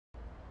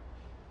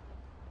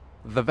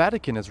The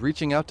Vatican is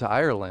reaching out to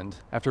Ireland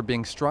after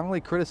being strongly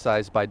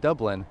criticized by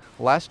Dublin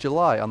last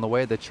July on the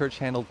way the Church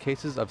handled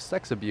cases of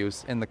sex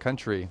abuse in the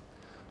country.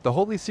 The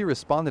Holy See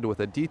responded with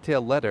a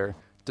detailed letter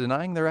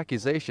denying their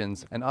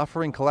accusations and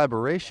offering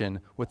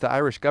collaboration with the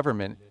Irish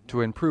government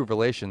to improve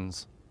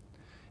relations.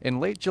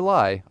 In late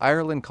July,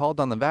 Ireland called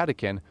on the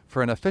Vatican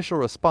for an official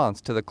response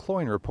to the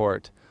Cloyne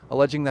report,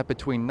 alleging that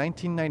between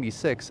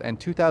 1996 and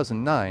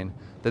 2009,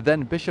 the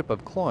then Bishop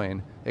of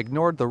Cloyne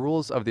ignored the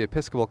rules of the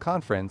Episcopal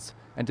Conference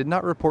and did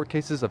not report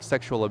cases of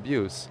sexual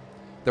abuse.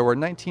 There were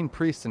 19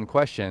 priests in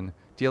question,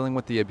 dealing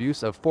with the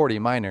abuse of 40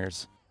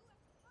 minors.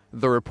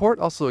 The report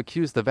also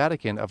accused the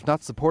Vatican of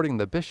not supporting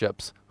the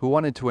bishops who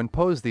wanted to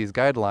impose these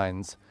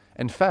guidelines.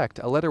 In fact,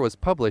 a letter was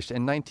published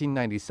in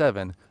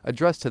 1997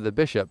 addressed to the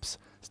bishops,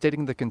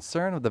 stating the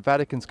concern of the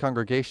Vatican's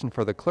Congregation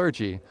for the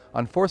Clergy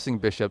on forcing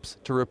bishops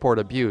to report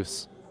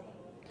abuse.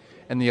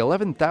 In the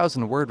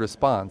 11,000-word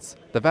response,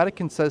 the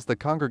Vatican says the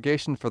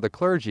Congregation for the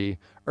Clergy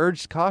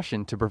urged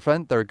caution to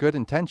prevent their good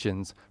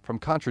intentions from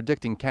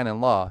contradicting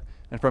canon law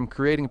and from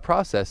creating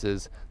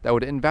processes that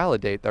would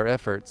invalidate their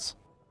efforts.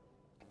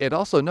 It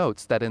also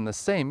notes that in the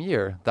same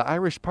year, the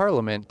Irish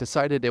Parliament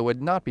decided it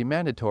would not be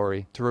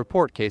mandatory to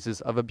report cases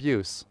of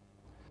abuse.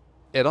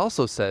 It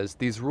also says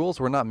these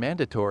rules were not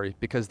mandatory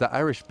because the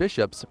Irish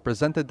bishops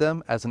presented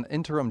them as an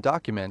interim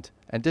document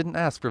and didn't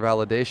ask for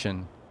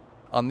validation.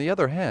 On the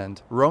other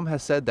hand, Rome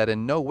has said that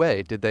in no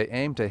way did they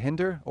aim to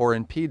hinder or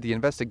impede the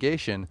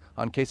investigation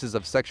on cases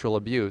of sexual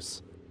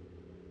abuse.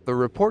 The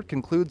report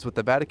concludes with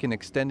the Vatican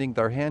extending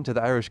their hand to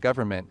the Irish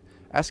government,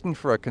 asking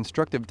for a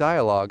constructive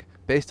dialogue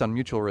based on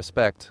mutual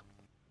respect.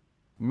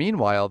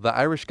 Meanwhile, the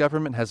Irish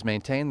government has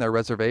maintained their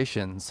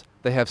reservations.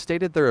 They have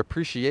stated their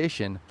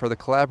appreciation for the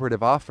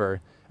collaborative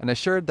offer and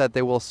assured that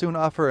they will soon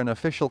offer an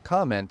official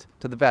comment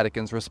to the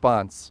Vatican's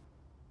response.